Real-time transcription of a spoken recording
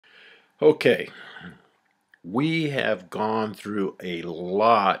Okay, we have gone through a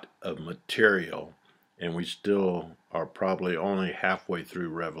lot of material and we still are probably only halfway through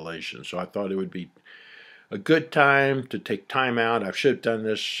Revelation. So I thought it would be a good time to take time out. I should have done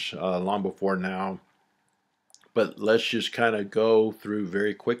this long before now, but let's just kind of go through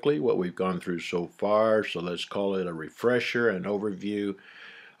very quickly what we've gone through so far. So let's call it a refresher, an overview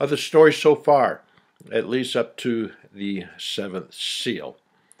of the story so far, at least up to the seventh seal.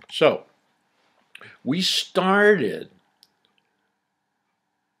 So we started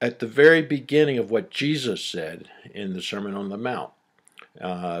at the very beginning of what Jesus said in the Sermon on the Mount,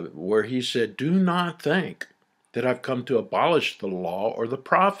 where he said, "Do not think that I've come to abolish the law or the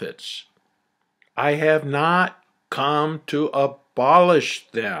prophets. I have not come to abolish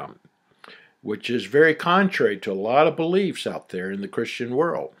them," which is very contrary to a lot of beliefs out there in the Christian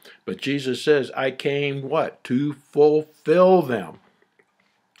world. But Jesus says, I came, what? To fulfill them.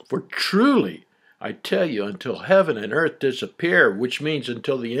 For truly, I tell you, until heaven and earth disappear, which means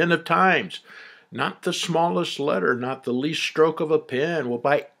until the end of times, not the smallest letter, not the least stroke of a pen will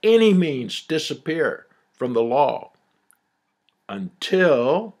by any means disappear from the law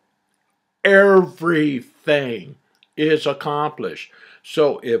until everything is accomplished.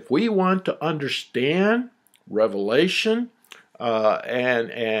 So if we want to understand Revelation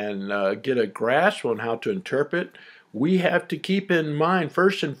and get a grasp on how to interpret, we have to keep in mind,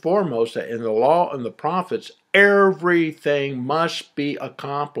 first and foremost, that in the law and the prophets, everything must be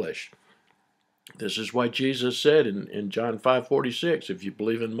accomplished. This is why Jesus said in John 5:46, if you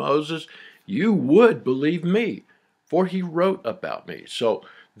believe in Moses, you would believe me, for he wrote about me. So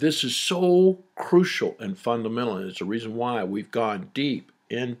this is so crucial and fundamental, and it's the reason why we've gone deep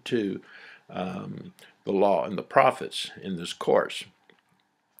into the law and the prophets in this course.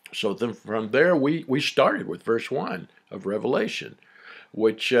 So then from there, we started with verse 1 of Revelation,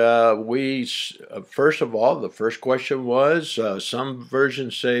 which first of all, the first question was, some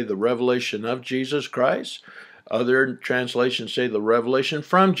versions say the revelation of Jesus Christ. Other translations say the revelation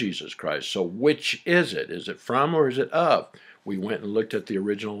from Jesus Christ. So which is it? Is it from or is it of? We went and looked at the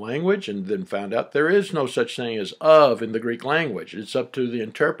original language and then found out there is no such thing as of in the Greek language. It's up to the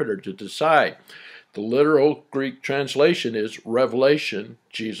interpreter to decide. The literal Greek translation is revelation,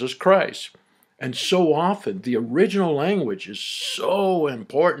 Jesus Christ. And so often, the original language is so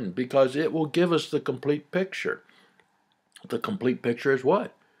important because it will give us the complete picture. The complete picture is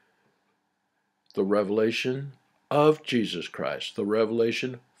what? The revelation of Jesus Christ, the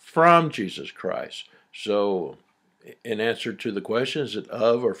revelation from Jesus Christ. So, in answer to the question, is it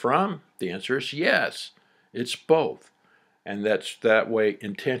of or from? The answer is yes. It's both. And that's that way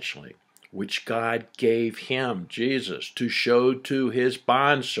intentionally, which God gave him, Jesus, to show to his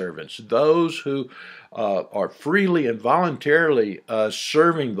bondservants, those who are freely and voluntarily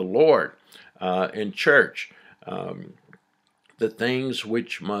serving the Lord in church, the things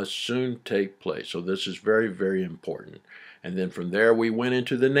which must soon take place. So this is very, very important. And then from there we went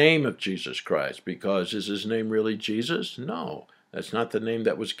into the name of Jesus Christ, because is his name really Jesus? No, that's not the name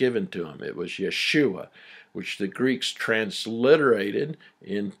that was given to him. It was Yeshua, which the Greeks transliterated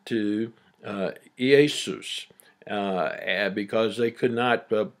into Jesus, because they could not,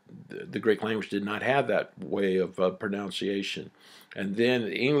 the Greek language did not have that way of pronunciation. And then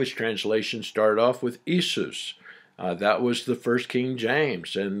the English translation started off with Jesus. That was the first King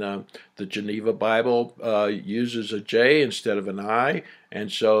James, and the Geneva Bible uses a J instead of an I,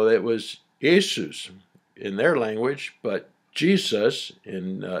 and so it was Jesus in their language, but Jesus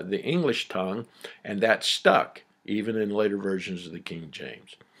in the English tongue, and that stuck even in later versions of the King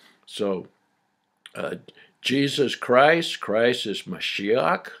James. So Jesus Christ, Christ is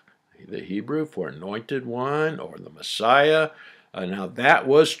Mashiach, the Hebrew for anointed one or the Messiah. Now that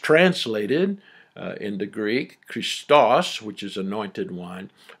was translated into Greek, Christos, which is anointed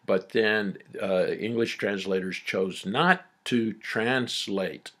one, but then English translators chose not to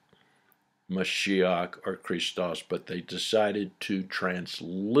translate Mashiach or Christos, but they decided to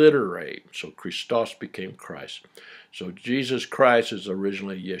transliterate. So Christos became Christ. So Jesus Christ is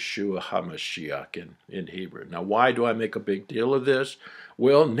originally Yeshua HaMashiach in Hebrew. Now, why do I make a big deal of this?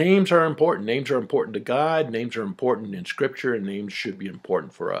 Well, names are important. Names are important to God. Names are important in Scripture, and names should be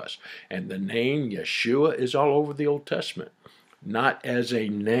important for us. And the name Yeshua is all over the Old Testament. Not as a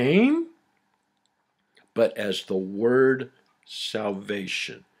name, but as the word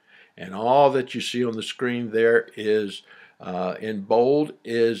salvation. And all that you see on the screen there is, in bold,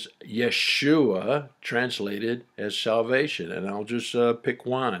 is Yeshua translated as salvation. And I'll just pick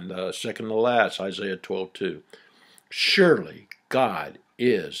one, second to last, Isaiah 12:2. Surely God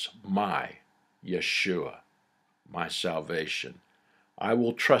is my Yeshua, my salvation. I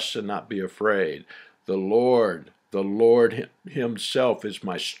will trust and not be afraid. The Lord himself is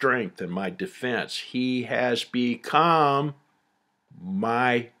my strength and my defense. He has become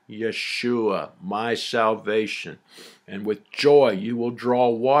my Yeshua, my salvation. And with joy you will draw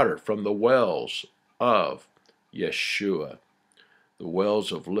water from the wells of Yeshua, the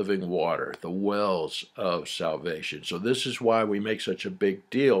wells of living water, the wells of salvation. So this is why we make such a big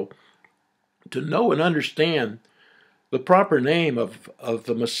deal to know and understand the proper name of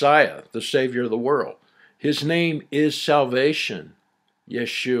the Messiah, the Savior of the world. His name is salvation,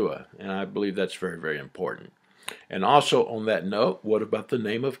 Yeshua, and I believe that's very, very important. And also on that note, what about the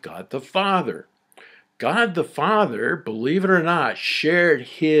name of God the Father? God the Father, believe it or not, shared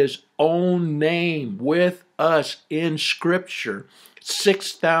his own name with us in Scripture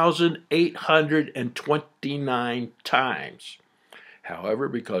 6,829 times. However,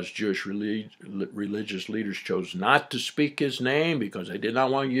 because Jewish religious leaders chose not to speak his name because they did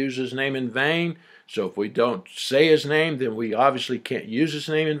not want to use his name in vain, so if we don't say his name, then we obviously can't use his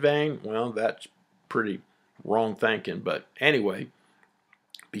name in vain. Well, that's pretty wrong thinking. But anyway,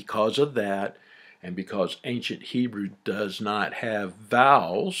 because of that, and because ancient Hebrew does not have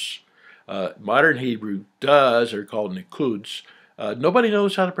vowels, modern Hebrew does, they're called nikuds, nobody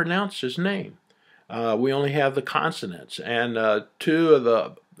knows how to pronounce his name. We only have the consonants, and two of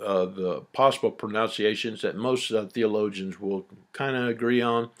the possible pronunciations that most theologians will kind of agree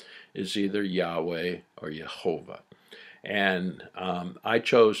on is either Yahweh or Yehovah. And I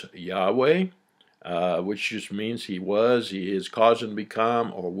chose Yahweh, which just means he is causing to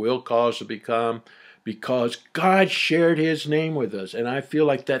become, or will cause to become, because God shared his name with us. And I feel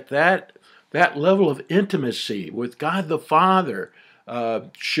like that level of intimacy with God the Father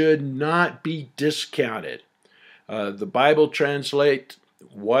should not be discounted. The Bible translates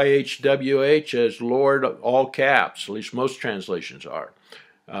YHWH as Lord, all caps, at least most translations are.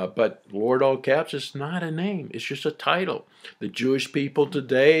 But Lord, all caps, is not a name. It's just a title. The Jewish people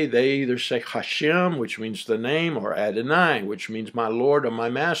today, they either say Hashem, which means the name, or Adonai, which means my Lord or my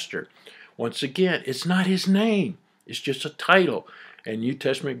Master. Once again, it's not his name. It's just a title. And New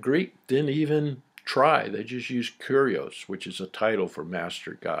Testament Greek didn't even try. They just used Kyrios, which is a title for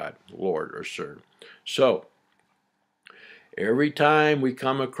Master, God, Lord, or Sir. So, every time we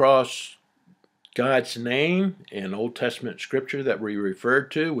come across God's name in Old Testament scripture that we referred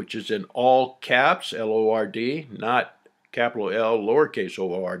to, which is in all caps, L-O-R-D, not capital L, lowercase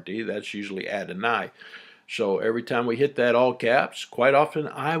o-r-d, that's usually Adonai. So every time we hit that all caps, quite often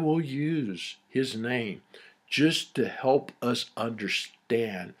I will use his name just to help us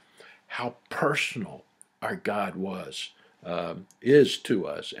understand how personal our God is to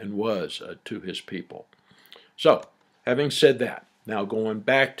us, and was to his people. So, having said that, now going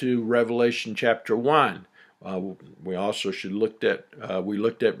back to Revelation chapter 1, we also should looked at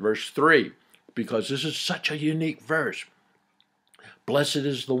verse 3, because this is such a unique verse. Blessed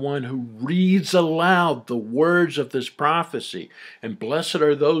is the one who reads aloud the words of this prophecy, and blessed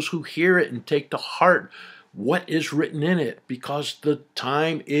are those who hear it and take to heart what is written in it, because the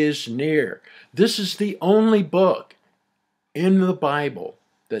time is near. This is the only book in the Bible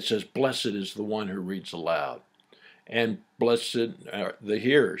that says, blessed is the one who reads aloud. And blessed are the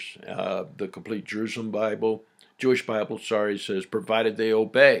hearers. The Complete Jerusalem Bible, Jewish Bible, says, provided they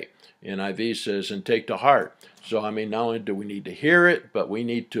obey. NIV says, and take to heart. So, I mean, not only do we need to hear it, but we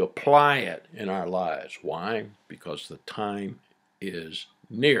need to apply it in our lives. Why? Because the time is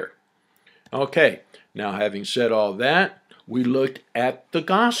near. Okay, now having said all that, we looked at the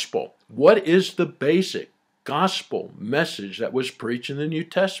gospel. What is the basic gospel message that was preached in the New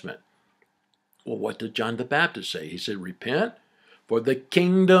Testament? Well, what did John the Baptist say? He said, repent, for the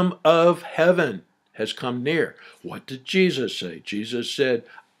kingdom of heaven has come near. What did Jesus say? Jesus said,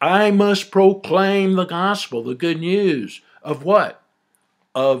 I must proclaim the gospel, the good news of what?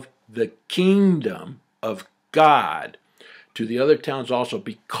 Of the kingdom of God to the other towns also,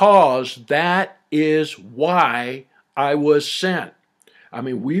 because that is why I was sent. I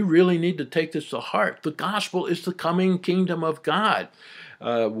mean, we really need to take this to heart. The gospel is the coming kingdom of God.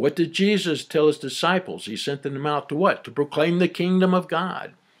 What did Jesus tell his disciples? He sent them out to what? To proclaim the kingdom of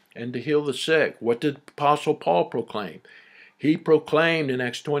God and to heal the sick. What did Apostle Paul proclaim? He proclaimed in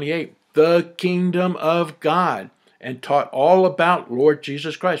Acts 28 the kingdom of God and taught all about Lord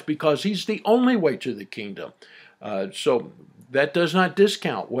Jesus Christ, because he's the only way to the kingdom. So that does not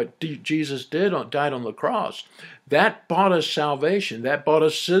discount what Jesus died on the cross. That bought us salvation. That bought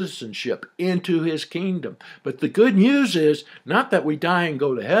us citizenship into his kingdom. But the good news is not that we die and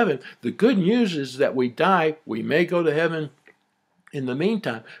go to heaven. The good news is that we die. We may go to heaven in the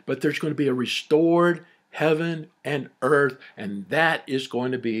meantime, but there's going to be a restored heaven and earth, and that is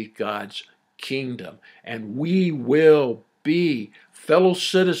going to be God's kingdom. And we will be fellow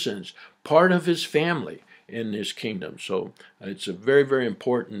citizens, part of his family in his kingdom. So it's a very, very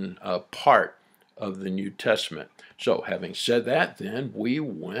important part of the New Testament. So having said that, then we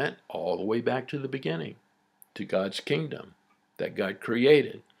went all the way back to the beginning, to God's kingdom that God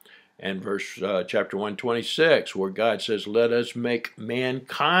created. And chapter 126, where God says, let us make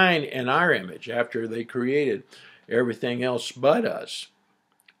mankind in our image, after they created everything else but us,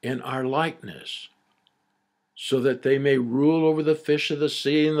 in our likeness, so that they may rule over the fish of the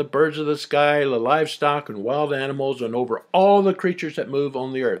sea and the birds of the sky, the livestock and wild animals, and over all the creatures that move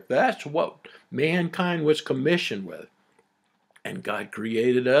on the earth. That's what mankind was commissioned with. And God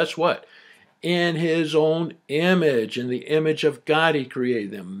created us what? In his own image. In the image of God he created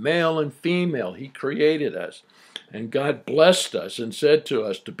them. Male and female, he created us. And God blessed us and said to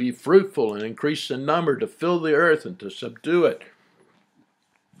us to be fruitful and increase in number, to fill the earth and to subdue it.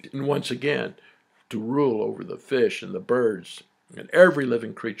 And once again, to rule over the fish and the birds and every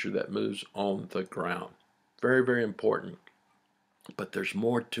living creature that moves on the ground. Very, very important. But there's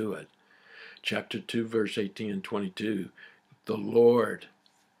more to it. Chapter 2, verse 18 and 22. The Lord,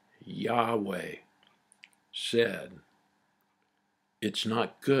 Yahweh, said, it's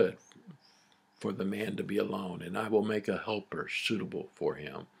not good for the man to be alone, and I will make a helper suitable for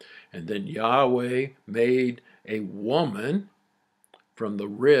him. And then Yahweh made a woman from the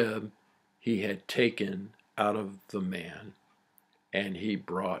rib he had taken out of the man, and he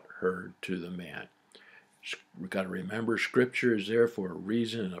brought her to the man. We've got to remember, Scripture is there for a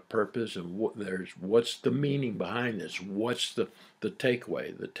reason and a purpose, and what's the meaning behind this? What's the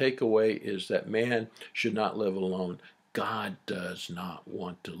takeaway? The takeaway is that man should not live alone. God does not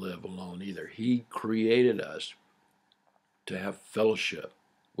want to live alone either. He created us to have fellowship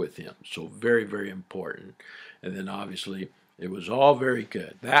with him. So very, very important. And then obviously, it was all very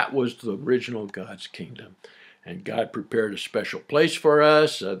good. That was the original God's kingdom. And God prepared a special place for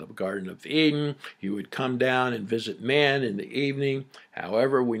us, the Garden of Eden. He would come down and visit man in the evening.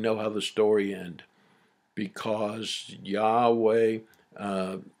 However, we know how the story ended. Because Yahweh,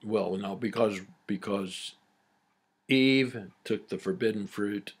 because Eve took the forbidden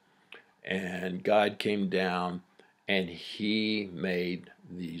fruit, and God came down, and he made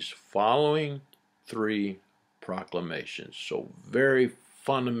these following 3 proclamations. So very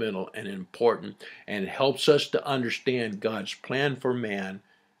fundamental and important, and helps us to understand God's plan for man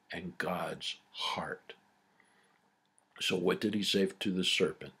and God's heart. So what did he say to the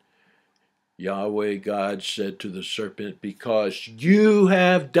serpent? Yahweh God said to the serpent, because you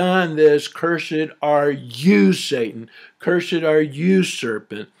have done this, cursed are you, Satan, cursed are you,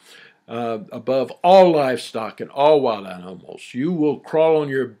 serpent, above all livestock and all wild animals. You will crawl on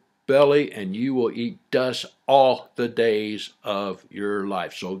your belly, and you will eat dust all the days of your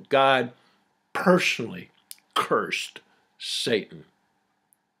life. So God personally cursed Satan.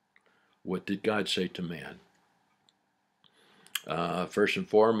 What did God say to man? First and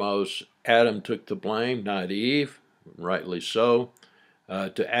foremost, Adam took the blame, not Eve, rightly so.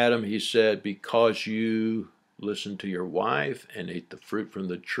 To Adam he said, because you listened to your wife and ate the fruit from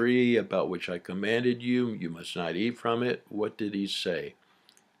the tree about which I commanded you, you must not eat from it. What did he say?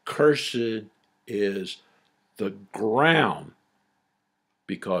 Cursed is the ground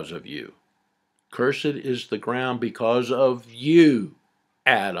because of you. Cursed is the ground because of you,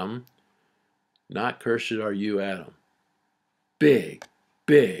 Adam. Not cursed are you, Adam. Big,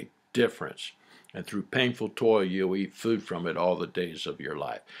 big difference. And through painful toil, you'll eat food from it all the days of your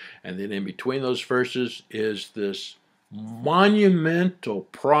life. And then in between those verses is this monumental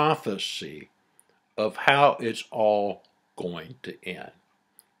prophecy of how it's all going to end.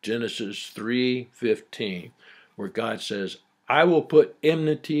 Genesis 3:15, where God says, I will put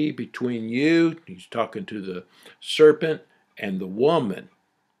enmity between you, he's talking to the serpent, and the woman,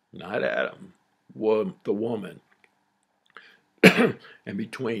 not Adam, the woman, and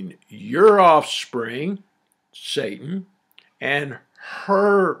between your offspring, Satan, and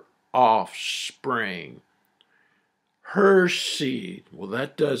her offspring, her seed. Well,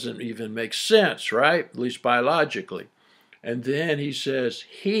 that doesn't even make sense, right? At least biologically. And then he says,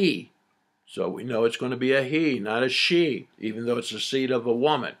 he. So we know it's going to be a he, not a she, even though it's the seed of a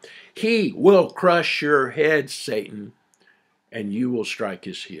woman. He will crush your head, Satan, and you will strike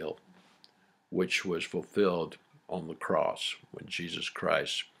his heel, which was fulfilled on the cross when Jesus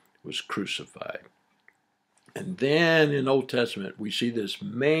Christ was crucified. And then in Old Testament, we see this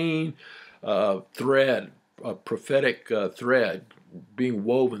main thread, a prophetic thread being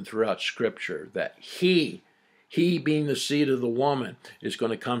woven throughout Scripture, that he He, being the seed of the woman, is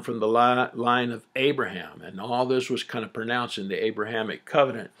going to come from the line of Abraham. And all this was kind of pronounced in the Abrahamic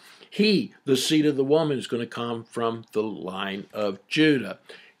covenant. He, the seed of the woman, is going to come from the line of Judah.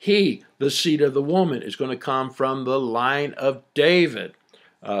 He, the seed of the woman, is going to come from the line of David,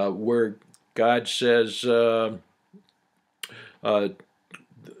 where God says,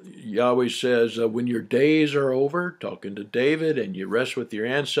 Yahweh says, when your days are over, talking to David, and you rest with your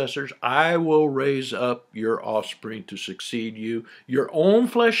ancestors, I will raise up your offspring to succeed you, your own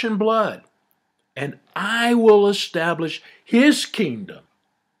flesh and blood, and I will establish his kingdom.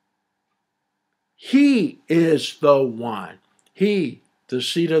 He is the one. He, the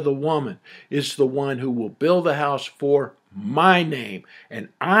seed of the woman, is the one who will build a house for my name, and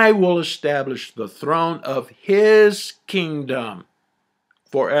I will establish the throne of his kingdom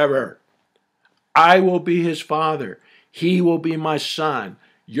forever. I will be his father. He will be my son.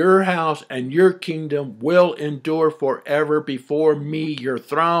 Your house and your kingdom will endure forever before me. Your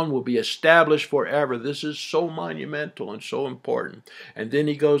throne will be established forever. This is so monumental and so important. And then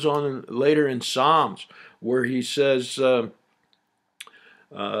he goes on later in Psalms where he says, the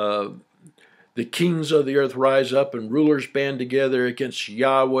kings of the earth rise up and rulers band together against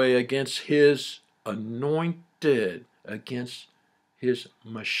Yahweh, against his anointed, against his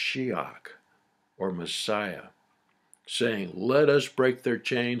Mashiach or Messiah, saying, let us break their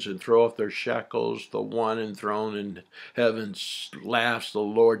chains and throw off their shackles. The one enthroned in heaven laughs. The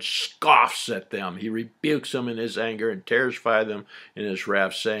Lord scoffs at them. He rebukes them in his anger and terrifies them in his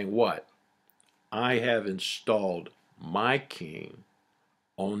wrath, saying, what? I have installed my king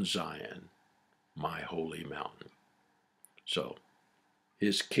on Zion, my holy mountain. So,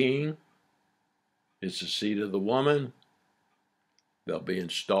 his king is the seed of the woman. They'll be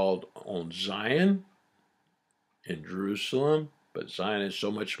installed on Zion in Jerusalem, but Zion is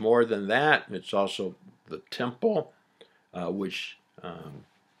so much more than that. It's also the temple, which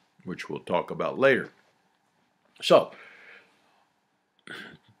we'll talk about later. So,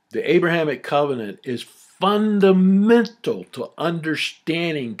 the Abrahamic covenant is fundamental to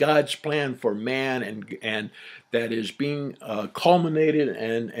understanding God's plan for man, and that is being culminated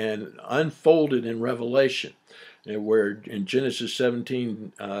and unfolded in Revelation, where in Genesis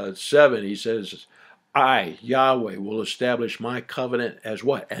 17:7 he says, I, Yahweh, will establish my covenant as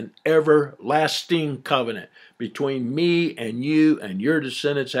what? An everlasting covenant between me and you and your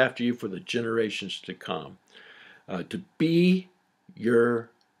descendants after you for the generations to come, to be your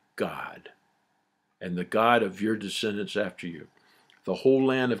God and the God of your descendants after you. The whole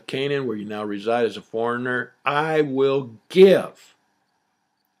land of Canaan, where you now reside as a foreigner, I will give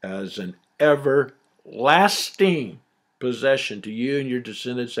as an everlasting possession to you and your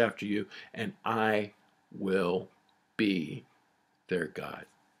descendants after you, and I will be their God.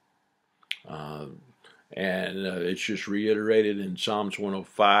 It's just reiterated in Psalms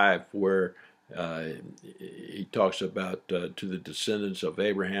 105, where he talks about to the descendants of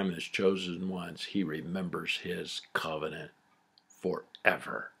Abraham and his chosen ones, he remembers his covenant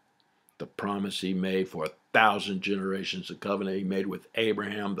forever. The promise he made for 1,000 generations, the covenant he made with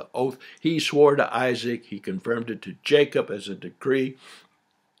Abraham, the oath he swore to Isaac, he confirmed it to Jacob as a decree,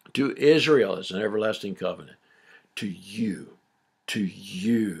 to Israel as an everlasting covenant. To you,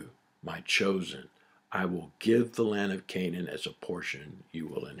 my chosen, I will give the land of Canaan as a portion you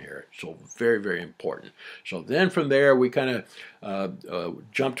will inherit. So very, very important. So then from there we kind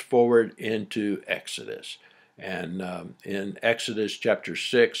of jumped forward into Exodus. And in Exodus chapter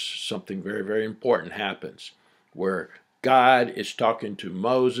 6, something very, very important happens, where God is talking to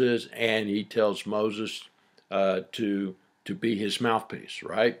Moses, and he tells Moses to be his mouthpiece,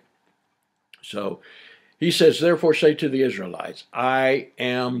 right? So he says, therefore say to the Israelites, I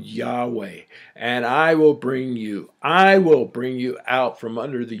am Yahweh, and I will bring you out from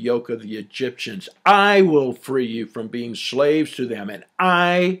under the yoke of the Egyptians. I will free you from being slaves to them, and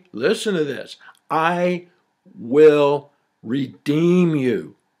I, listen to this, I will redeem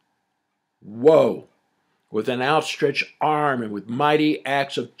you. Whoa. With an outstretched arm and with mighty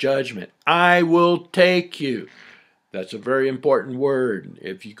acts of judgment. I will take you. That's a very important word.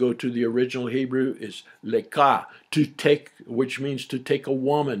 If you go to the original Hebrew, it's lekah, to take, which means to take a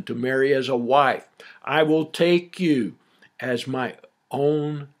woman, to marry as a wife. I will take you as my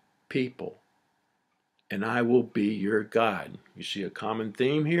own people, and I will be your God. You see a common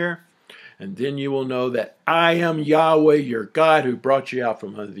theme here? And then you will know that I am Yahweh, your God, who brought you out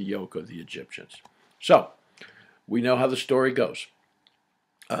from under the yoke of the Egyptians. So, we know how the story goes.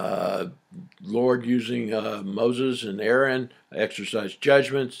 Uh, Lord using Moses and Aaron exercised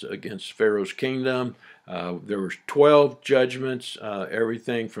judgments against Pharaoh's kingdom. There were 12 judgments,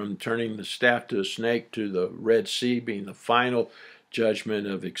 everything from turning the staff to a snake to the Red Sea being the final judgment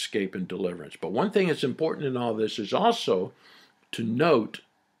of escape and deliverance. But one thing that's important in all this is also to note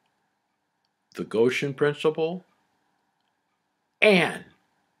the Goshen principle and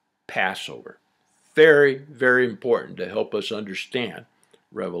Passover. Very, very important to help us understand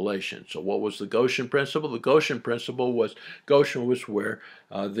Revelation. So what was the Goshen principle? The Goshen principle was, Goshen was where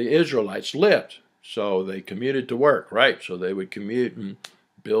the Israelites lived. So they commuted to work, right? So they would commute and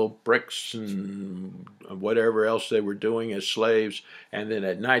build bricks and whatever else they were doing as slaves. And then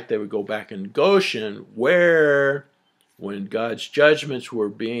at night they would go back in Goshen, where when God's judgments were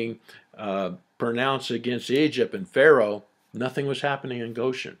being pronounced against Egypt and Pharaoh, nothing was happening in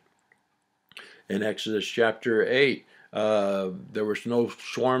Goshen. In Exodus chapter 8, there was no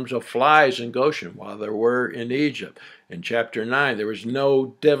swarms of flies in Goshen while there were in Egypt. In chapter 9, there was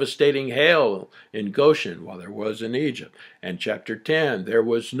no devastating hail in Goshen while there was in Egypt. And chapter 10, there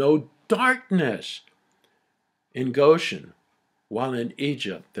was no darkness in Goshen while in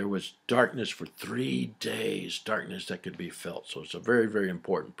Egypt there was darkness for 3 days, darkness that could be felt. So it's a very, very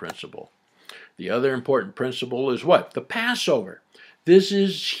important principle. The other important principle is what? The Passover. This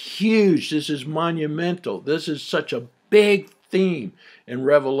is huge. This is monumental. This is such a big theme in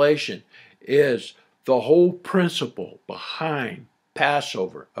Revelation, is the whole principle behind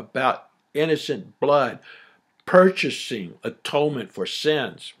Passover about innocent blood purchasing atonement for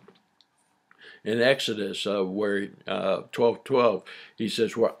sins. In Exodus, where 12:12, he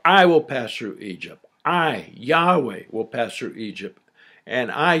says, where I will pass through Egypt. I, Yahweh, will pass through Egypt.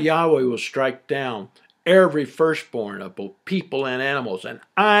 And I, Yahweh, will strike down every firstborn of both people and animals. And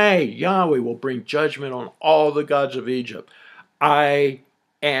I, Yahweh, will bring judgment on all the gods of Egypt. I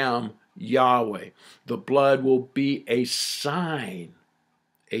am Yahweh. The blood will be a sign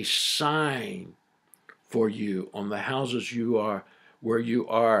for you on the houses you are, where you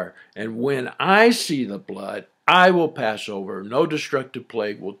are. And when I see the blood, I will pass over. No destructive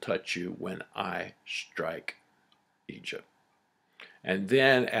plague will touch you when I strike Egypt. And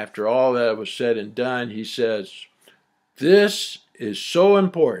then after all that was said and done, he says, this is so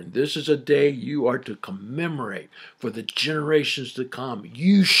important. This is a day you are to commemorate for the generations to come.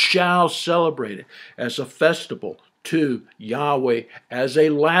 You shall celebrate it as a festival to Yahweh, as a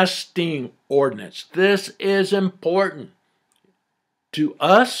lasting ordinance. This is important to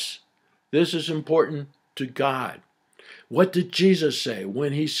us. This is important to God. What did Jesus say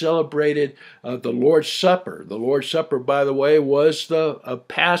when he celebrated the Lord's Supper? The Lord's Supper, by the way, was the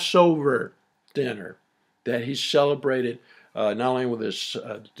Passover dinner that he celebrated not only with his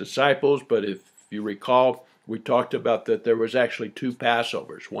disciples, but if you recall, we talked about that there was actually 2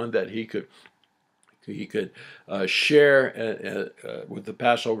 Passovers. One that he could share with the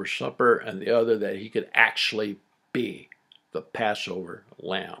Passover supper, and the other that he could actually be the Passover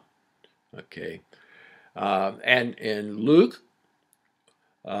lamb. Okay. And in Luke,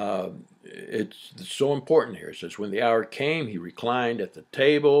 it's so important here. It says, when the hour came, he reclined at the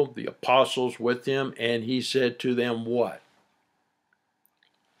table, the apostles with him, and he said to them, what?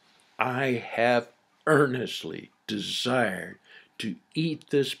 I have earnestly desired to eat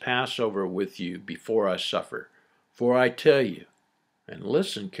this Passover with you before I suffer. For I tell you, and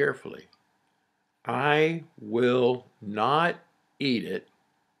listen carefully, I will not eat it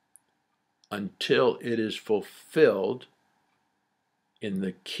until it is fulfilled in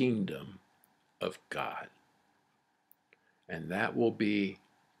the kingdom of God. And that will be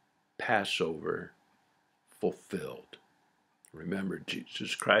Passover fulfilled. Remember,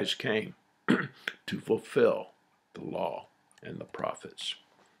 Jesus Christ came to fulfill the law and the prophets.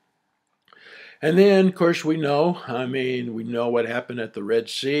 And then, of course, we know what happened at the Red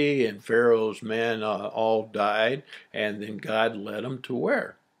Sea, and Pharaoh's men all died, and then God led them to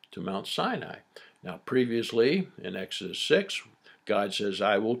where? To Mount Sinai. Now, previously, in Exodus 6, God says,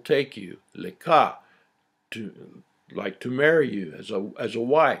 I will take you, lekah, to marry you as a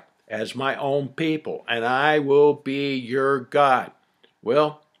wife, as my own people, and I will be your God.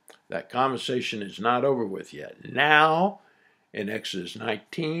 Well, that conversation is not over with yet. Now, in Exodus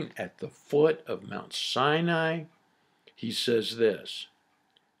 19, at the foot of Mount Sinai, he says this,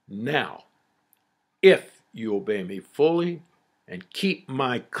 now, if you obey me fully and keep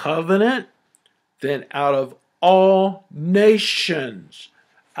my covenant, then out of all nations,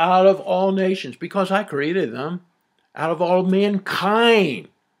 because I created them, out of all mankind,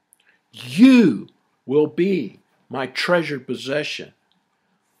 you will be my treasured possession.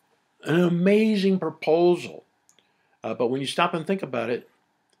 An amazing proposal. But when you stop and think about it,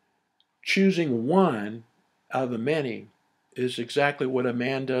 choosing one out of the many is exactly what a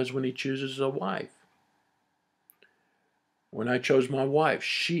man does when he chooses a wife. When I chose my wife,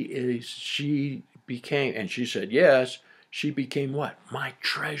 she became, and she said yes, she became what? My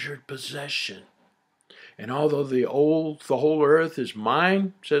treasured possession. And although the whole earth is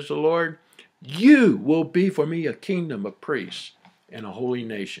mine, says the Lord, you will be for me a kingdom of priests and a holy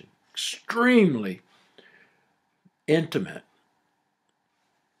nation. Extremely intimate.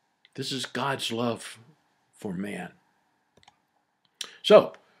 This is God's love for man.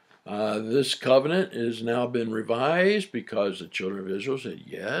 So, this covenant has now been revised because the children of Israel said,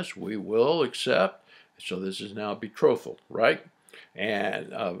 yes, we will accept. So this is now a betrothal, right?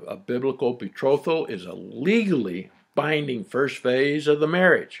 And a biblical betrothal is a legally binding first phase of the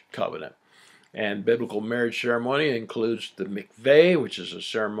marriage covenant. And biblical marriage ceremony includes the mikveh, which is a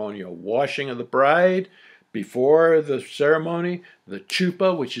ceremonial washing of the bride before the ceremony, the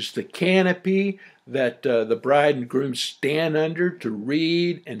chuppah, which is the canopy that the bride and groom stand under to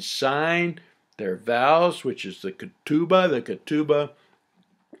read and sign their vows, which is the ketubah. The ketubah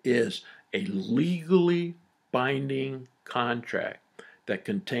is a legally binding contract that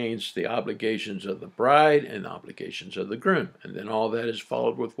contains the obligations of the bride and the obligations of the groom. And then all that is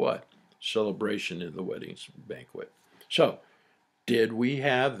followed with what? Celebration in the wedding banquet. So, did we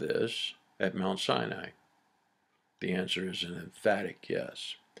have this at Mount Sinai? The answer is an emphatic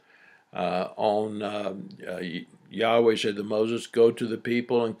yes. Yahweh said to Moses, go to the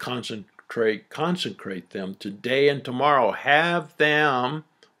people and consecrate them today and tomorrow. Have them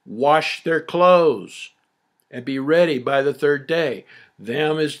wash their clothes and be ready by the third day.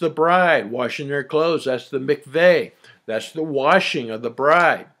 Them is the bride washing their clothes. That's the mikveh. That's the washing of the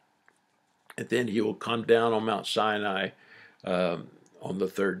bride. And then he will come down on Mount Sinai on the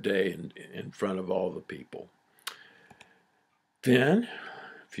third day in front of all the people. Then,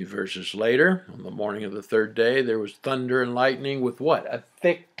 a few verses later, on the morning of the third day, there was thunder and lightning with what? A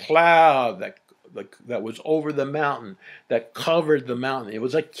thick cloud that was over the mountain, that covered the mountain. It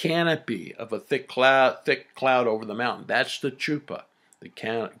was a canopy of a thick cloud over the mountain. That's the chuppah, the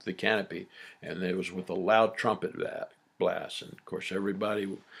canopy. And it was with a loud trumpet blast. And, of course,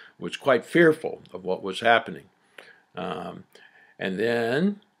 everybody was quite fearful of what was happening. And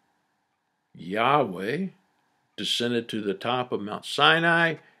then Yahweh descended to the top of Mount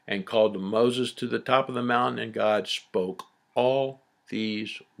Sinai and called to Moses to the top of the mountain, and God spoke all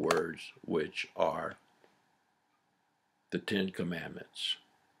these words, which are the 10 Commandments,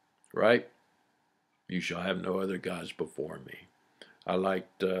 right? You shall have no other gods before me. I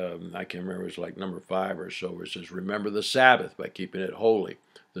liked, I can't remember, it was like number 5 or so, where it says, remember the Sabbath by keeping it holy.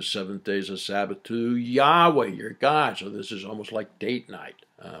 The 7th day is a Sabbath to Yahweh, your God. So this is almost like date night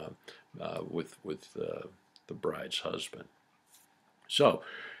with the bride's husband. So,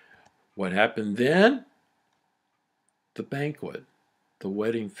 what happened then? The banquet, the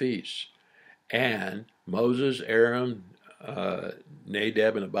wedding feast. And Moses, Aaron,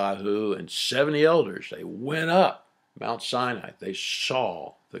 Nadab, and Abihu, and 70 elders, they went up Mount Sinai. They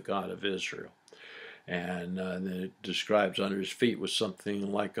saw the God of Israel. And then it describes under his feet was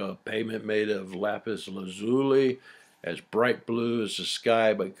something like a pavement made of lapis lazuli, as bright blue as the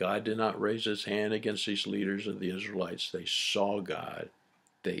sky, but God did not raise his hand against these leaders of the Israelites. They saw God,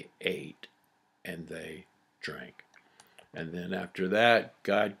 they ate, and they drank. And then after that,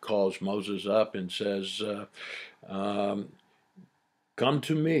 God calls Moses up and says, come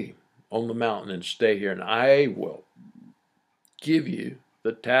to me on the mountain and stay here, and I will give you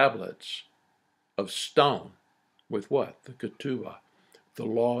the tablets of stone with what? The ketubah, the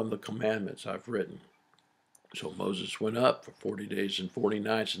law and the commandments I've written. So Moses went up for 40 days and 40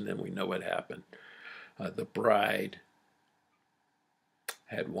 nights, and then we know what happened. The bride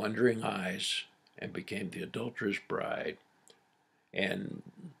had wandering eyes and became the adulterous bride and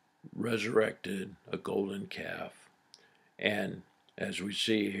resurrected a golden calf. And as we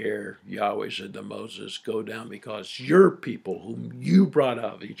see here, Yahweh said to Moses, go down because your people whom you brought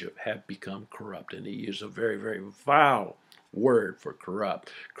out of Egypt have become corrupt. And he used a very, very vile word for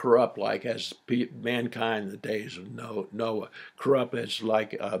corrupt. Corrupt like as mankind in the days of Noah. Corrupt as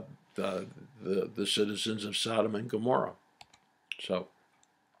like the citizens of Sodom and Gomorrah. So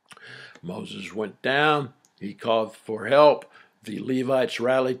Moses went down. He called for help. The Levites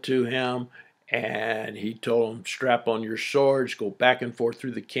rallied to him. And he told them, strap on your swords, go back and forth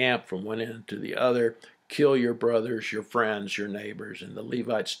through the camp from one end to the other, kill your brothers, your friends, your neighbors. And the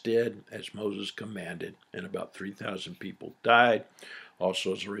Levites did as Moses commanded, and about 3,000 people died.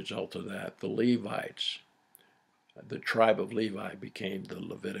 Also as a result of that, the Levites, the tribe of Levi became the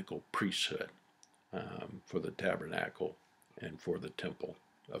Levitical priesthood for the tabernacle and for the temple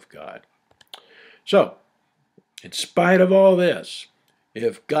of God. So, in spite of all this,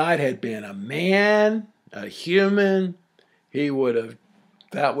 if God had been a man, a human,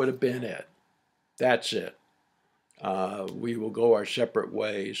 that would have been it. That's it. We will go our separate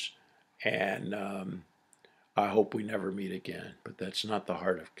ways, and I hope we never meet again. But that's not the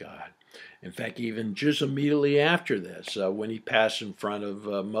heart of God. In fact, even just immediately after this, when he passed in front of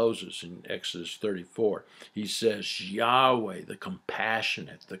Moses in Exodus 34, he says, Yahweh, the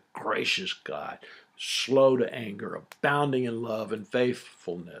compassionate, the gracious God, slow to anger, abounding in love and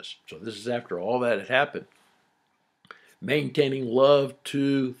faithfulness. So this is after all that had happened. Maintaining love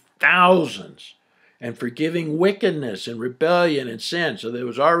to thousands and forgiving wickedness and rebellion and sin. So there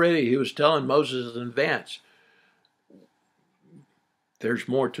was already, he was telling Moses in advance, there's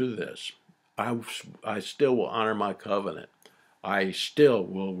more to this. I still will honor my covenant. I still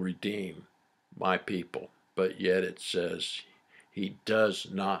will redeem my people. But yet it says he does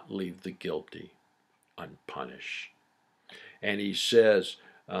not leave the guilty unpunished. And he says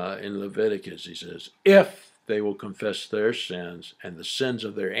in Leviticus, he says, if they will confess their sins and the sins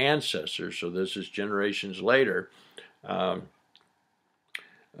of their ancestors, so this is generations later, or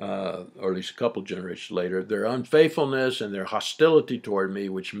at least a couple generations later, their unfaithfulness and their hostility toward me,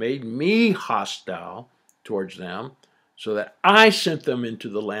 which made me hostile towards them, so that I sent them into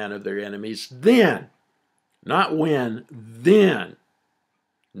the land of their enemies, then, not when, then,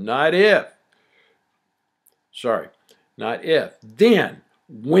 not if, not if, then,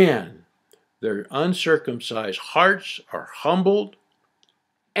 when their uncircumcised hearts are humbled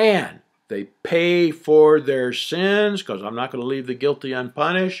and they pay for their sins, because I'm not going to leave the guilty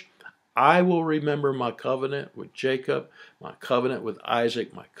unpunished, I will remember my covenant with Jacob, my covenant with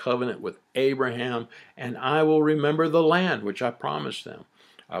Isaac, my covenant with Abraham, and I will remember the land which I promised them.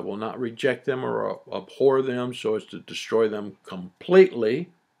 I will not reject them or abhor them so as to destroy them completely,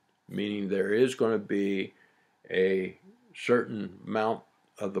 meaning there is going to be a certain amount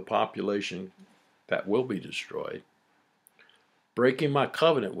of the population that will be destroyed. Breaking my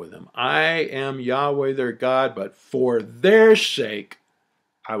covenant with them. I am Yahweh their God, but for their sake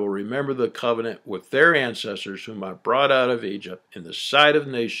I will remember the covenant with their ancestors whom I brought out of Egypt in the sight of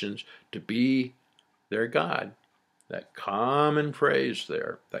nations to be their God. That common phrase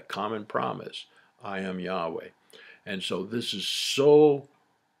there, that common promise, I am Yahweh. And so this is so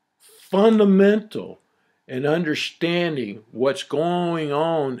fundamental in understanding what's going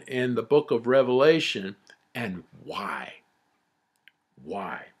on in the book of Revelation and why.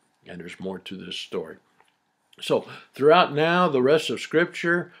 Why? And there's more to this story. So throughout now the rest of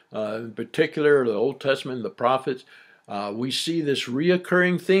Scripture, in particular the Old Testament and the prophets, we see this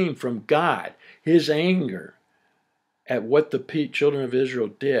reoccurring theme from God, his anger at what the children of Israel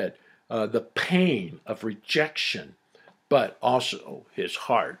did, the pain of rejection, but also his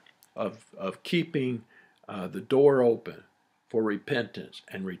heart of keeping the door open for repentance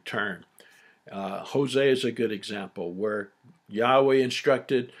and return. Hosea is a good example where Yahweh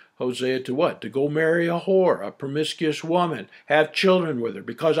instructed Hosea to what? To go marry a whore, a promiscuous woman, have children with her,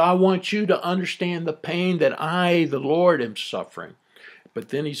 because I want you to understand the pain that I, the Lord, am suffering. But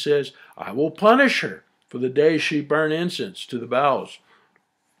then he says, I will punish her for the day she burned incense to the Baals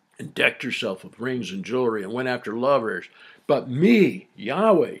and decked herself with rings and jewelry and went after lovers. But me,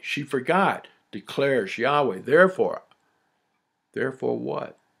 Yahweh, she forgot, declares Yahweh. Therefore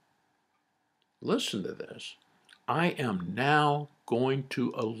what? Listen to this. I am now going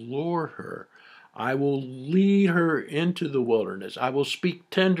to allure her. I will lead her into the wilderness. I will speak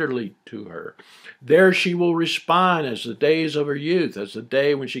tenderly to her. There she will respond as the days of her youth, as the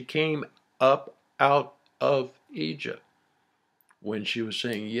day when she came up out of Egypt, when she was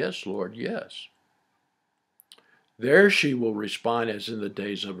saying, yes, Lord, yes. There she will respond as in the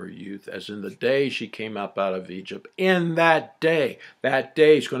days of her youth, as in the day she came up out of Egypt. In that day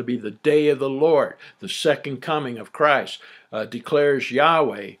is going to be the day of the Lord, the second coming of Christ, declares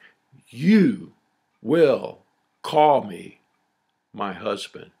Yahweh, you will call me my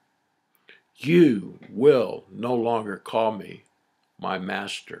husband. You will no longer call me my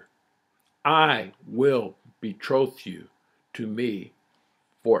master. I will betroth you to me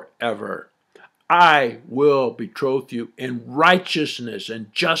forever. I will betroth you in righteousness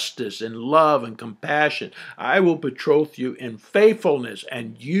and justice and love and compassion. I will betroth you in faithfulness,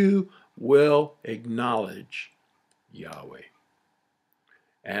 and you will acknowledge Yahweh.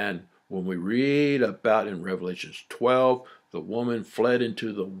 And when we read about in Revelation 12, the woman fled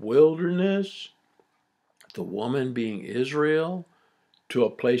into the wilderness, the woman being Israel, to a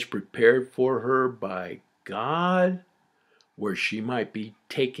place prepared for her by God, where she might be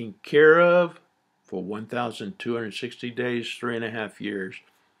taken care of for 1,260 days, 3.5 years.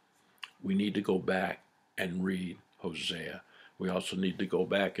 We need to go back and read Hosea. We also need to go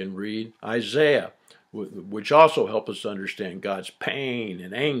back and read Isaiah, which also help us understand God's pain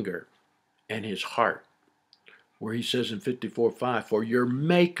and anger and his heart, where he says in 54:5, for your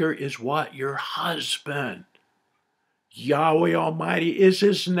maker is what? Your husband. Yahweh Almighty is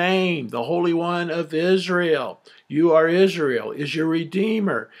his name, the Holy One of Israel. You are Israel, is your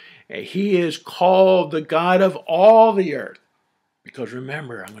Redeemer. He is called the God of all the earth. Because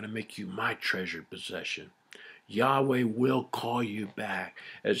remember, I'm going to make you my treasured possession. Yahweh will call you back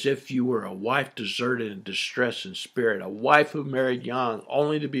as if you were a wife deserted and distressed in spirit, a wife who married young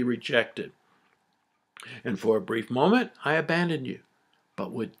only to be rejected. And for a brief moment, I abandoned you.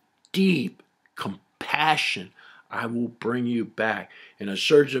 But with deep compassion, I will bring you back. In a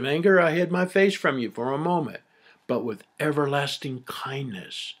surge of anger, I hid my face from you for a moment. But with everlasting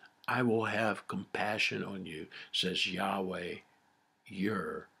kindness, I will have compassion on you, says Yahweh,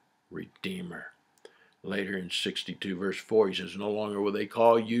 your Redeemer. Later in 62 verse 4, he says, no longer will they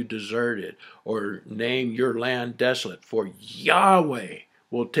call you deserted or name your land desolate, for Yahweh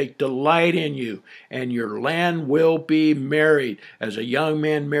will take delight in you, and your land will be married. As a young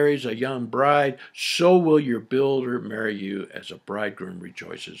man marries a young bride, so will your builder marry you, as a bridegroom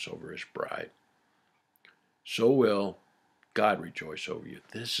rejoices over his bride. So will God rejoice over you.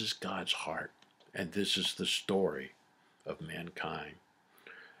 This is God's heart, and this is the story of mankind.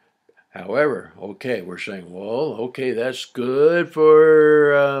 However, okay, we're saying, well, okay, that's good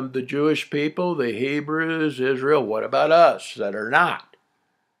for the Jewish people, the Hebrews, Israel. What about us that are not?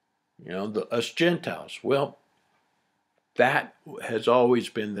 You know, us Gentiles. Well, that has always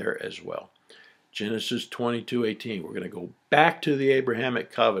been there as well. Genesis 22:18. We're going to go back to the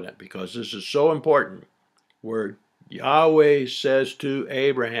Abrahamic covenant because this is so important, where Yahweh says to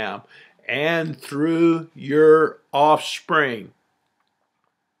Abraham, and through your offspring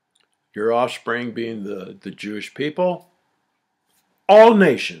being the Jewish people, all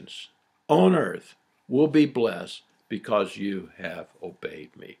nations on earth will be blessed because you have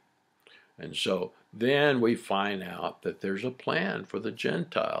obeyed me. And so then we find out that there's a plan for the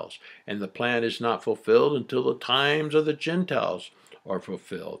Gentiles, and the plan is not fulfilled until the times of the Gentiles are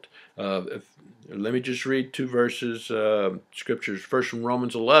fulfilled. Let me just read two verses, scriptures. First from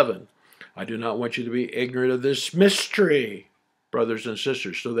Romans 11. I do not want you to be ignorant of this mystery, brothers and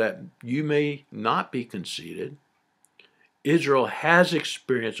sisters, so that you may not be conceited. Israel has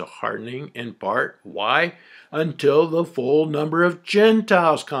experienced a hardening in part. Why? Until the full number of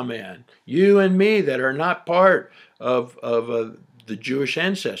Gentiles come in. You and me that are not part of the Jewish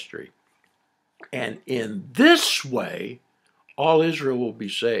ancestry. And in this way, all Israel will be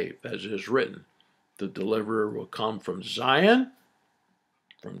saved, as it is written. The deliverer will come from Zion,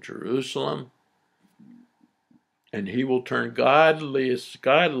 from Jerusalem, and he will turn godlessness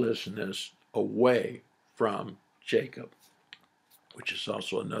away from Jacob, which is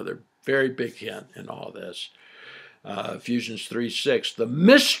also another very big hint in all this. Ephesians 3:6, the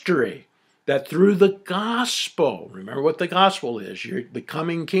mystery that through the gospel, remember what the gospel is, the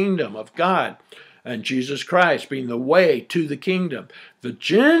coming kingdom of God and Jesus Christ being the way to the kingdom. The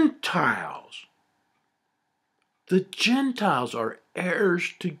Gentiles are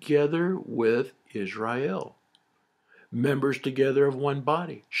heirs together with Israel, members together of one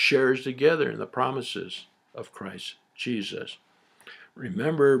body, sharers together in the promises of Christ Jesus.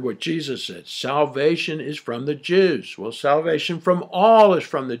 Remember what Jesus said, salvation is from the Jews. Well, salvation from all is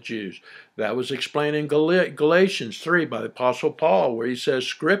from the Jews. That was explained in Galatians 3 by the Apostle Paul, where he says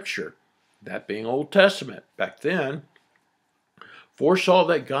Scripture, that being Old Testament back then, foresaw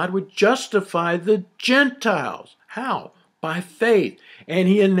that God would justify the Gentiles. How? By faith. And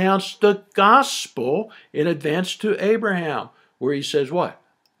he announced the gospel in advance to Abraham, where he says what?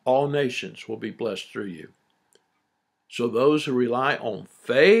 All nations will be blessed through you. So those who rely on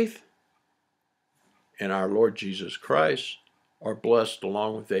faith in our Lord Jesus Christ are blessed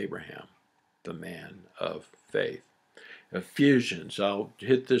along with Abraham, the man of faith. Ephesians, I'll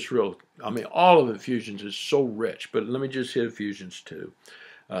hit this all of Ephesians is so rich, but let me just hit Ephesians 2.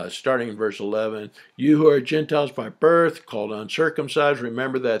 Starting in verse 11, you who are Gentiles by birth, called uncircumcised,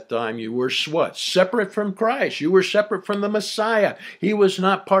 remember that time you were what? Separate from Christ. You were separate from the Messiah. He was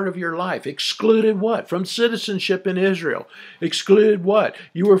not part of your life. Excluded what? From citizenship in Israel. Excluded what?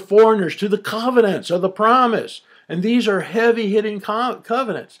 You were foreigners to the covenants of the promise, And these are heavy-hitting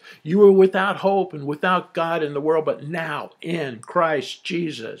covenants. You were without hope and without God in the world, but now in Christ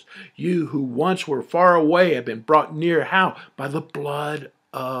Jesus, you who once were far away have been brought near. How? By the blood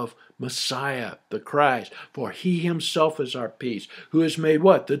of Messiah, the Christ. For he himself is our peace, who has made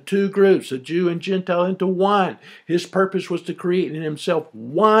what? The two groups, the Jew and Gentile, into one. His purpose was to create in himself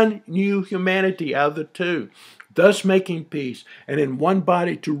one new humanity out of the two, thus making peace, and in one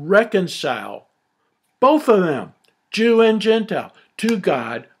body to reconcile both of them, Jew and Gentile, to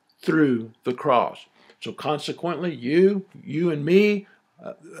God through the cross. So consequently, you and me,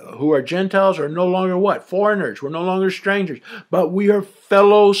 who are Gentiles, are no longer what? Foreigners. We're no longer strangers, but we are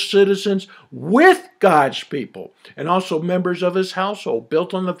fellow citizens with God's people and also members of his household,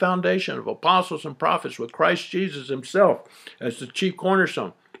 built on the foundation of apostles and prophets with Christ Jesus himself as the chief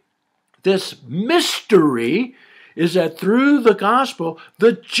cornerstone. This mystery is that through the gospel,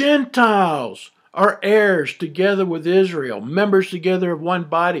 the Gentiles are heirs together with Israel, members together of one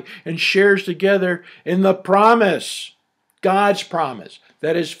body, and shares together in the promise, God's promise,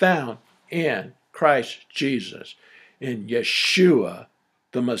 that is found in Christ Jesus, in Yeshua,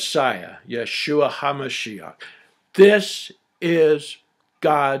 the Messiah, Yeshua HaMashiach. This is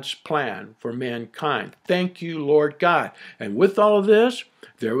God's plan for mankind. Thank you, Lord God. And with all of this,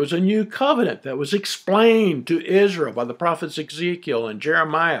 there was a new covenant that was explained to Israel by the prophets Ezekiel and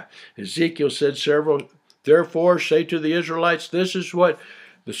Jeremiah. Ezekiel said therefore say to the Israelites, this is what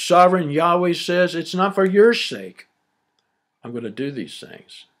the sovereign Yahweh says, it's not for your sake I'm going to do these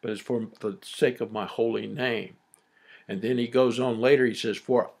things, but it's for the sake of my holy name. And then he goes on later, he says,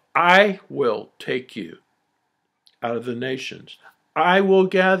 for I will take you out of the nations. I will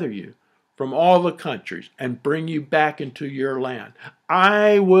gather you from all the countries and bring you back into your land.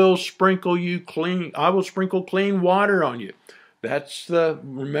 I will sprinkle you clean. I will sprinkle clean water on you. That's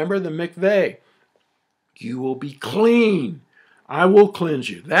remember the mikveh. You will be clean. I will cleanse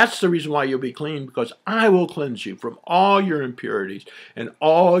you. That's the reason why you'll be clean, because I will cleanse you from all your impurities and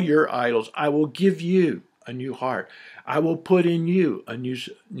all your idols. I will give you a new heart. I will put in you a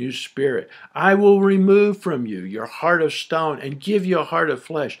new spirit. I will remove from you your heart of stone and give you a heart of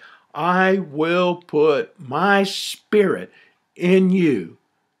flesh. I will put my spirit in you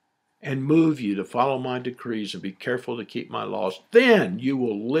and move you to follow my decrees and be careful to keep my laws. Then you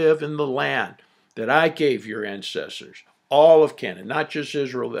will live in the land that I gave your ancestors, all of Canaan, not just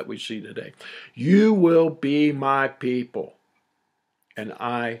Israel that we see today. You will be my people, and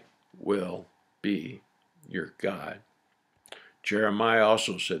I will be your God. Jeremiah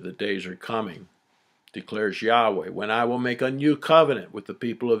also said, the days are coming, declares Yahweh, when I will make a new covenant with the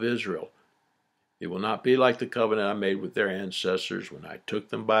people of Israel. It will not be like the covenant I made with their ancestors when I took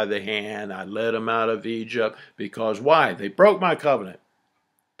them by the hand. I led them out of Egypt. Because why? They broke my covenant,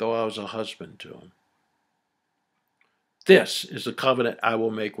 though I was a husband to them. This is the covenant I will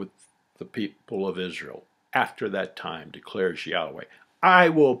make with the people of Israel after that time, declares Yahweh. I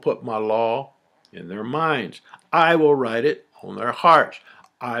will put my law in their minds. I will write it on their hearts.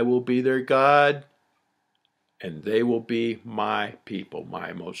 I will be their God, and they will be my people,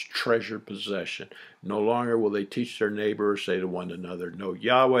 my most treasured possession. No longer will they teach their neighbor or say to one another, know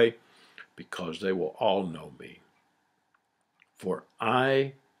Yahweh, because they will all know me. For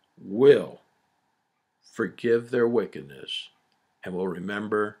I will forgive their wickedness and will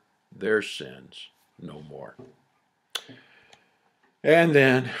remember their sins no more. And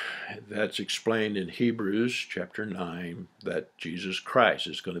then that's explained in Hebrews chapter 9 that Jesus Christ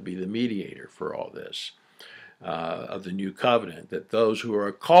is going to be the mediator for all this. Of the new covenant, that those who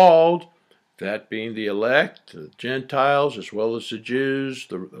are called, that being the elect, the Gentiles, as well as the Jews,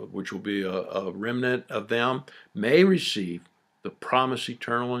 which will be a remnant of them, may receive the promised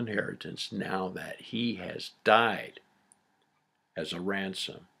eternal inheritance now that he has died as a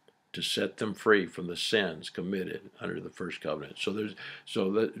ransom to set them free from the sins committed under the first covenant.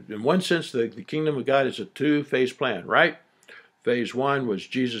 So in one sense, the kingdom of God is a two-phase plan, right? Phase one was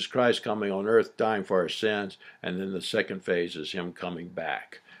Jesus Christ coming on earth, dying for our sins, and then the second phase is him coming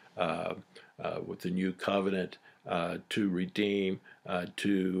back with the new covenant to redeem,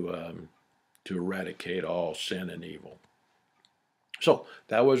 to eradicate all sin and evil. So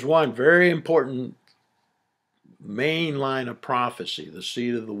that was one very important main line of prophecy, the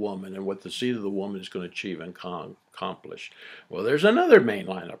seed of the woman, and what the seed of the woman is going to achieve and accomplish. Well, there's another main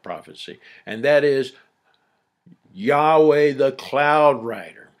line of prophecy, and that is Yahweh the cloud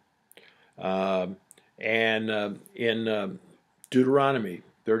rider. In Deuteronomy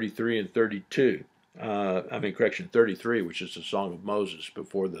 33 and 32, 33, which is the Song of Moses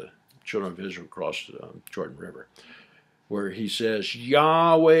before the children of Israel crossed the Jordan River. where he says,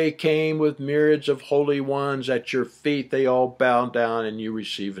 Yahweh came with myriads of holy ones. At your feet they all bow down, and you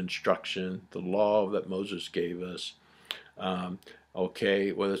receive instruction, the law that Moses gave us.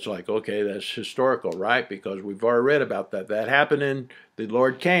 Okay, well, it's like, okay, that's historical, right? Because we've already read about that. That happened in, the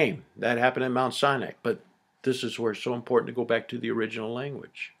Lord came. That happened in Mount Sinai. But this is where it's so important to go back to the original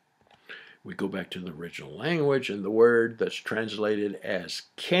language. We go back to the original language, and the word that's translated as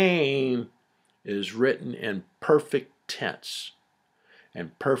came is written in perfect tense.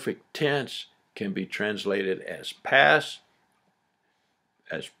 And perfect tense can be translated as past,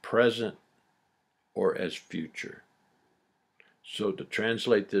 as present, or as future. So to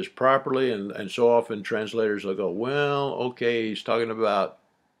translate this properly, and so often translators will go, well, okay, he's talking about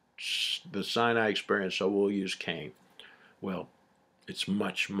the Sinai experience, so we'll use came. Well, it's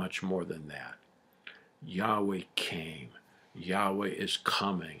much, much more than that. Yahweh came. Yahweh is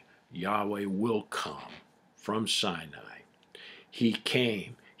coming. Yahweh will come from Sinai. He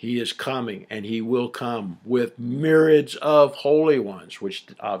came. He is coming, and he will come with myriads of holy ones, which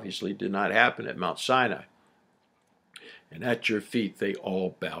obviously did not happen at Mount Sinai. And at your feet they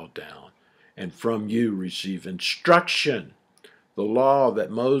all bow down, and from you receive instruction, the law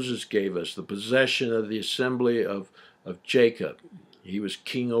that Moses gave us, the possession of the assembly of Jacob. He was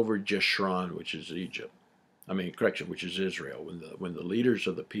king over Jeshurun, which is Egypt. Which is Israel, when the leaders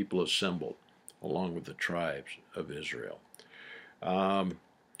of the people assembled, along with the tribes of Israel.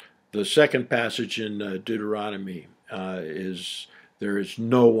 The second passage in Deuteronomy is, there is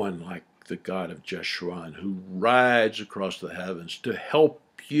no one like the God of Jeshurun, who rides across the heavens to help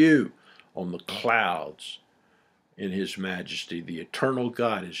you on the clouds in his majesty. The eternal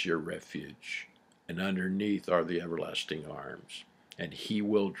God is your refuge, and underneath are the everlasting arms, and he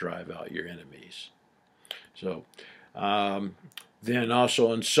will drive out your enemies. So, then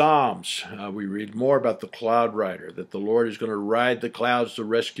also in Psalms, we read more about the cloud rider, that the Lord is going to ride the clouds to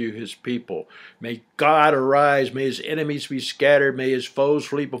rescue his people. May God arise, may his enemies be scattered, may his foes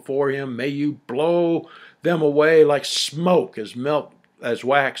flee before him, may you blow them away like smoke as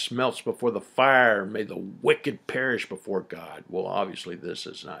wax melts before the fire, may the wicked perish before God. Well, obviously this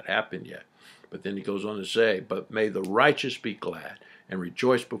has not happened yet. But then he goes on to say, but may the righteous be glad and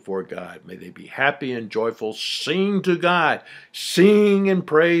rejoice before God. May they be happy and joyful. Sing to God. Sing in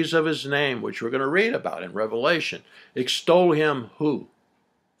praise of his name, which we're going to read about in Revelation. Extol him who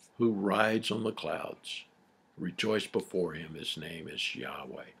rides on the clouds. Rejoice before him. His name is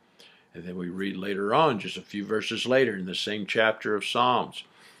Yahweh. And then we read later on, just a few verses later in the same chapter of Psalms,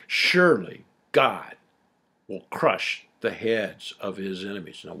 surely God will crush the heads of his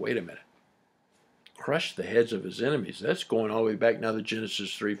enemies. Now, wait a minute. Crush the heads of his enemies. That's going all the way back now to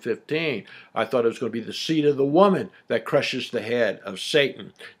Genesis 3:15. I thought it was going to be the seed of the woman that crushes the head of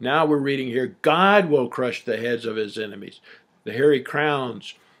Satan. Now we're reading here, God will crush the heads of his enemies, the hairy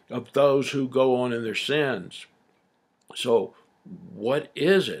crowns of those who go on in their sins. So what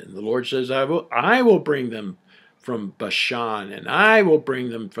is it? And the Lord says, I will bring them from Bashan, and I will bring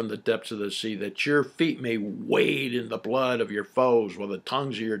them from the depths of the sea, that your feet may wade in the blood of your foes, while the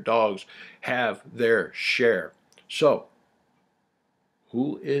tongues of your dogs have their share. So,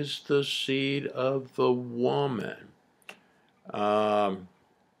 who is the seed of the woman? And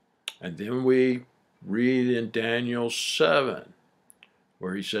then we read in Daniel 7,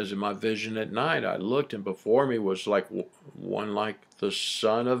 where he says, in my vision at night, I looked, and before me was like one like the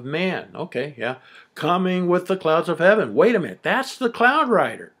Son of Man. Okay, yeah. Coming with the clouds of heaven. Wait a minute, that's the cloud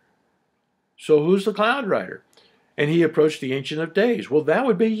rider. So who's the cloud rider? And he approached the Ancient of Days. Well, that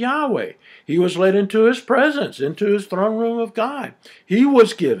would be Yahweh. He was led into his presence, into his throne room of God. He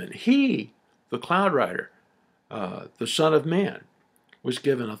was given, the cloud rider, the Son of Man, was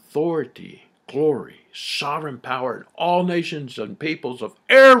given authority, glory, sovereign power, and all nations and peoples of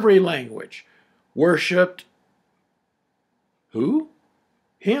every language worshipped who?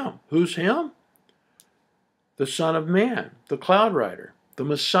 Him. Who's him? The Son of Man, the cloud rider, the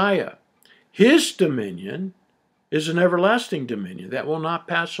Messiah. His dominion is an everlasting dominion that will not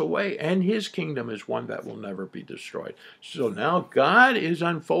pass away, and his kingdom is one that will never be destroyed. So now God is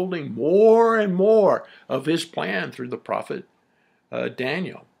unfolding more and more of his plan through the prophet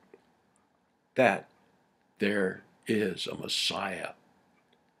Daniel, that there is a Messiah,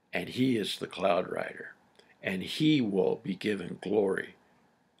 and he is the cloud rider, and he will be given glory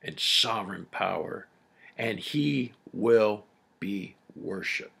and sovereign power, and he will be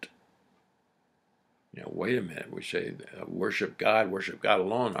worshipped. Wait a minute. We say worship God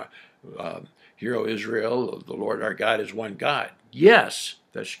alone. Hear, O Israel, the Lord our God is one God. Yes,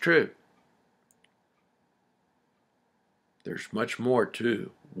 that's true. There's much more to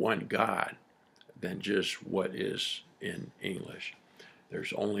one God than just what is in English.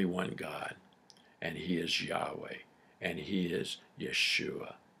 There's only one God, and He is Yahweh, and He is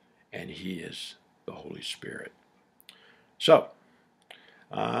Yeshua, and He is the Holy Spirit. So,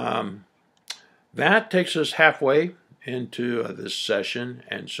 that takes us halfway into this session,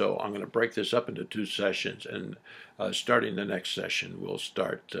 and so I'm going to break this up into 2 sessions, and starting the next session, we'll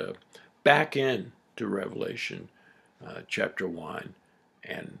start back in to Revelation chapter 1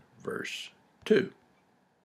 and verse 2.